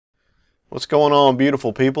What's going on,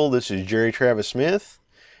 beautiful people? This is Jerry Travis Smith,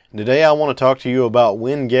 and today I want to talk to you about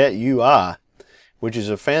WingetUI, which is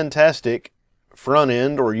a fantastic front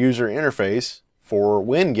end or user interface for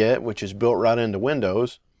Winget, which is built right into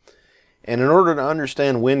Windows. And in order to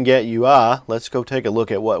understand WingetUI, let's go take a look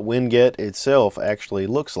at what Winget itself actually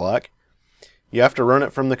looks like. You have to run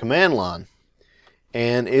it from the command line,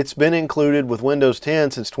 and it's been included with Windows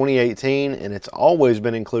 10 since 2018, and it's always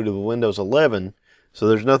been included with Windows 11. So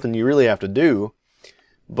there's nothing you really have to do,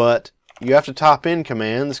 but you have to type in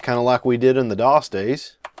commands kind of like we did in the DOS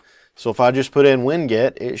days. So if I just put in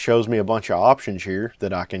Winget, it shows me a bunch of options here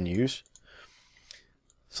that I can use.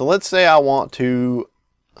 So let's say I want to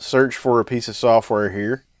search for a piece of software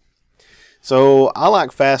here. So I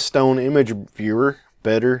like Fast Stone Image Viewer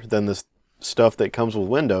better than the stuff that comes with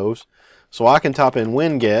Windows. So I can type in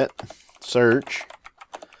Winget, search,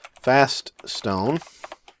 Fast Stone.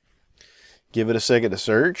 Give it a second to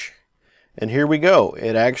search, and here we go.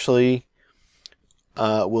 It actually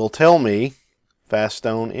will tell me Fast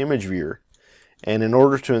Stone Image Viewer. And in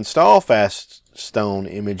order to install Fast Stone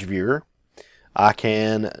Image Viewer, I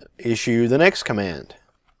can issue the next command.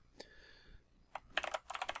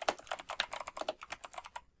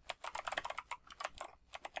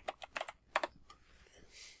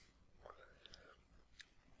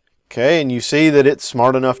 Okay, and you see that it's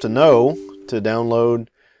smart enough to know to download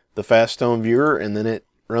the Fast Stone Viewer, and then it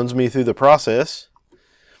runs me through the process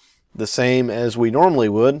the same as we normally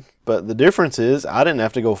would, but the difference is I didn't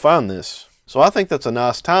have to go find this. So I think that's a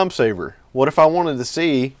nice time saver. What if I wanted to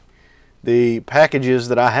see the packages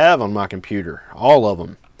that I have on my computer, all of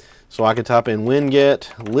them? So I could type in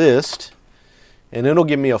Winget list, and it'll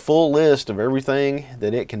give me a full list of everything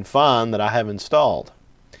that it can find that I have installed.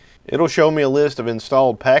 It'll show me a list of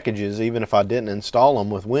installed packages even if I didn't install them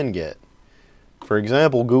with Winget. For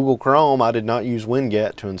example, Google Chrome, I did not use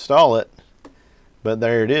Winget to install it, but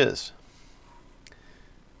there it is.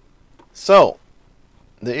 So,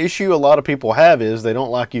 the issue a lot of people have is they don't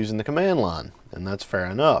like using the command line, and that's fair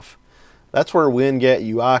enough. That's where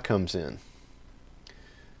WingetUI comes in.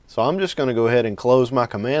 So I'm just going to go ahead and close my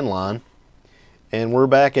command line, and we're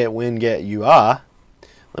back at WingetUI.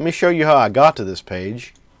 Let me show you how I got to this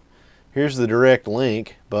page. Here's the direct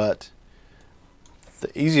link, but the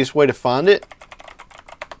easiest way to find it,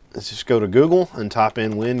 let's just go to Google and type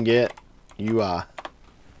in WingetUI,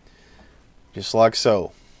 just like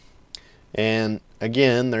so. And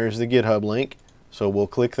again, there's the GitHub link, so we'll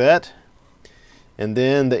click that. And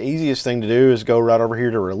then the easiest thing to do is go right over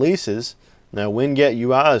here to releases. Now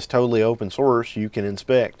WingetUI is totally open source. You can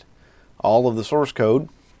inspect all of the source code.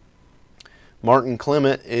 Martin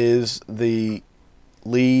Clement is the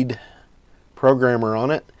lead programmer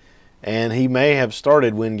on it, and he may have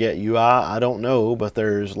started WingetUI, I don't know, but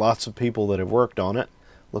there's lots of people that have worked on it.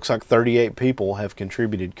 Looks like 38 people have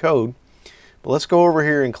contributed code. But let's go over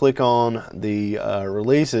here and click on the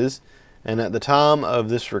releases, and at the time of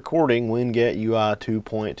this recording, WingetUI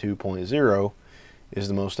 2.2.0 is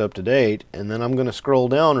the most up-to-date. And then I'm going to scroll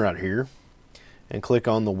down right here and click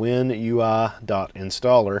on the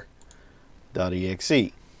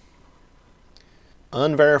winui.installer.exe.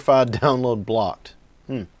 Unverified download blocked.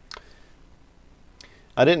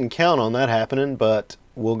 I didn't count on that happening, but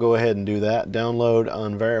we'll go ahead and do that. Download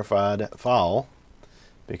unverified file,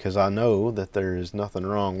 because I know that there is nothing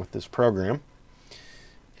wrong with this program.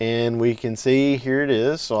 And we can see here it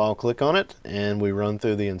is, so I'll click on it and we run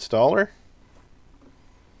through the installer.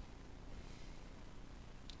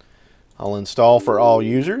 I'll install for all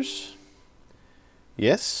users.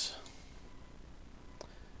 Yes.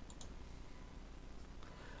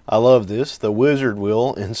 I love this. The wizard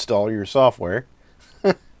will install your software.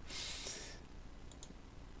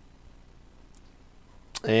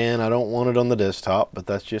 And I don't want it on the desktop, but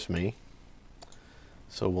that's just me.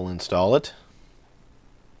 So we'll install it.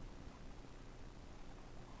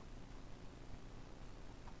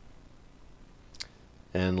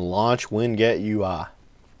 And launch WingetUI.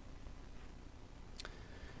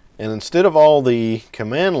 And instead of all the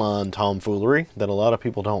command line tomfoolery that a lot of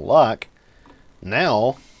people don't like,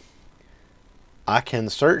 now I can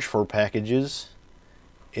search for packages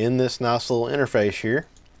in this nice little interface here.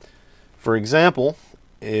 For example,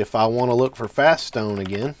 if I want to look for Fast Stone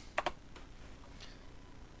again,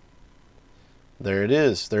 there it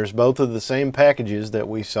is. There's both of the same packages that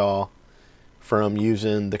we saw from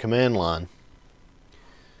using the command line.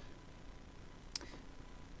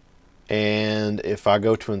 And if I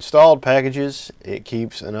go to installed packages, it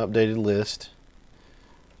keeps an updated list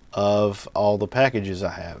of all the packages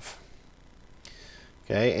I have.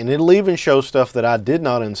 Okay, and it'll even show stuff that I did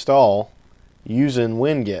not install using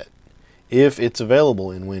Winget. if it's available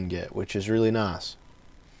in Winget, which is really nice.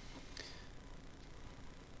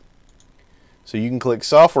 So you can click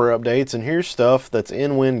software updates, and here's stuff that's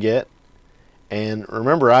in Winget. And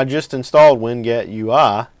remember, I just installed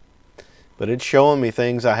WingetUI, but it's showing me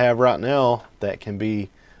things I have right now that can be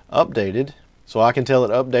updated. So I can tell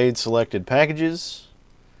it update selected packages.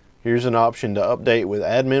 Here's an option to update with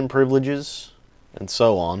admin privileges, and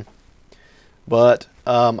so on. But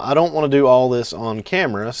I don't want to do all this on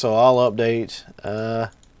camera, so I'll update,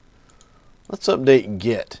 let's update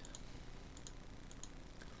Git.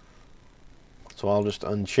 So I'll just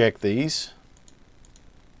uncheck these.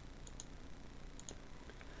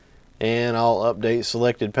 And I'll update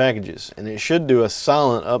selected packages. And it should do a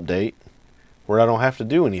silent update where I don't have to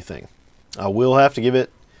do anything. I will have to give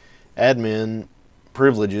it admin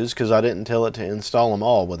privileges because I didn't tell it to install them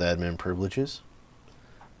all with admin privileges.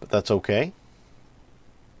 But that's okay.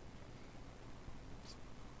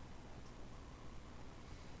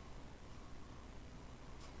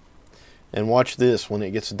 And watch this, when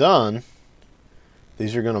it gets done,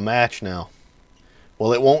 these are going to match now.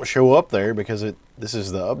 Well, it won't show up there because this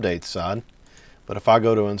is the update side. But if I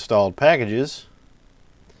go to installed packages,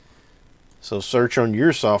 so search on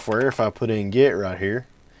your software, if I put in Git right here,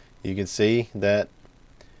 you can see that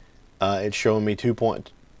it's showing me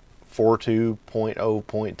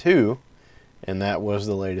 2.42.0.2, and that was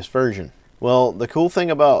the latest version. Well, the cool thing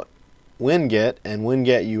about Winget and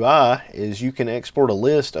WingetUI is you can export a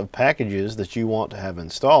list of packages that you want to have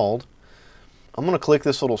installed. I'm going to click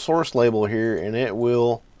this little source label here, and it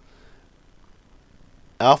will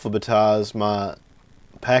alphabetize my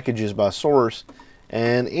packages by source,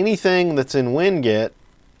 and anything that's in Winget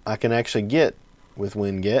I can actually get with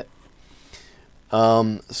Winget.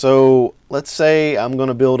 So let's say I'm going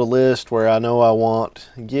to build a list where I know I want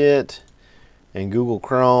Git and Google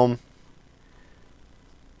Chrome.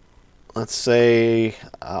 Let's say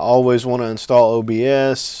I always want to install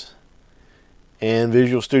OBS and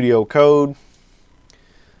Visual Studio Code.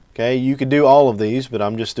 Okay, you could do all of these, but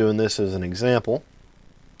I'm just doing this as an example.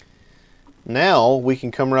 Now we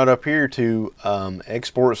can come right up here to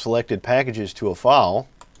export selected packages to a file.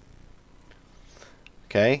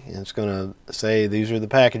 Okay, and it's going to say these are the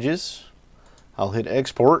packages. I'll hit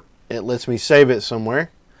export. It lets me save it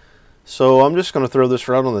somewhere. So I'm just going to throw this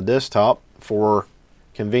right on the desktop for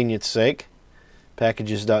convenience sake.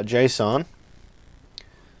 Packages.json.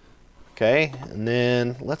 Okay, and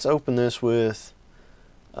then let's open this with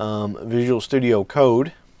Visual Studio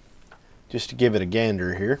Code just to give it a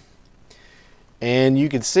gander here. And you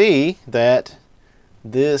can see that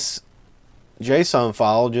this JSON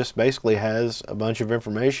file just basically has a bunch of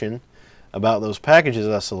information about those packages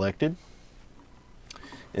I selected.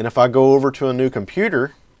 And if I go over to a new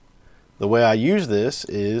computer, the way I use this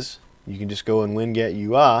is you can just go in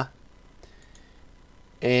WingetUI,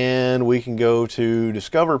 and we can go to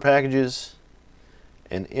Discover Packages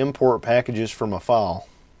and import packages from a file.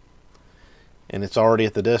 And it's already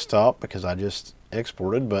at the desktop because I just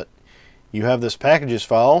exported, but you have this packages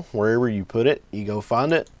file wherever you put it. You go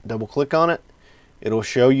find it, double click on it, it'll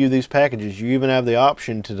show you these packages. You even have the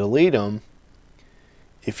option to delete them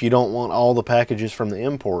if you don't want all the packages from the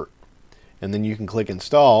import. And then you can click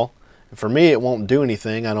install. And for me, it won't do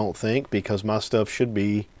anything, I don't think, because my stuff should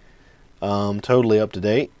be totally up to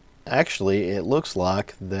date. Actually, it looks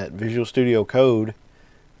like that Visual Studio Code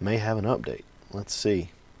may have an update. Let's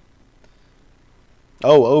see.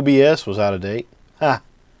 Oh, OBS was out of date. Ha!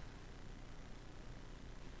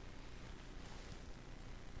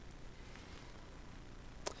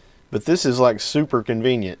 But this is like super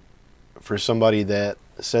convenient for somebody that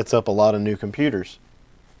sets up a lot of new computers.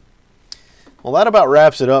 Well, that about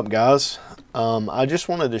wraps it up, guys. I just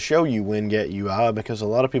wanted to show you WingetUI because a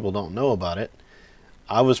lot of people don't know about it.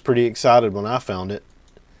 I was pretty excited when I found it.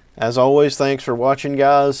 As always, thanks for watching,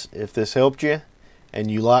 guys. If this helped you and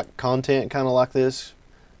you like content kind of like this,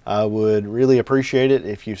 I would really appreciate it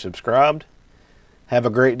if you subscribed. Have a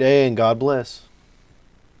great day and God bless.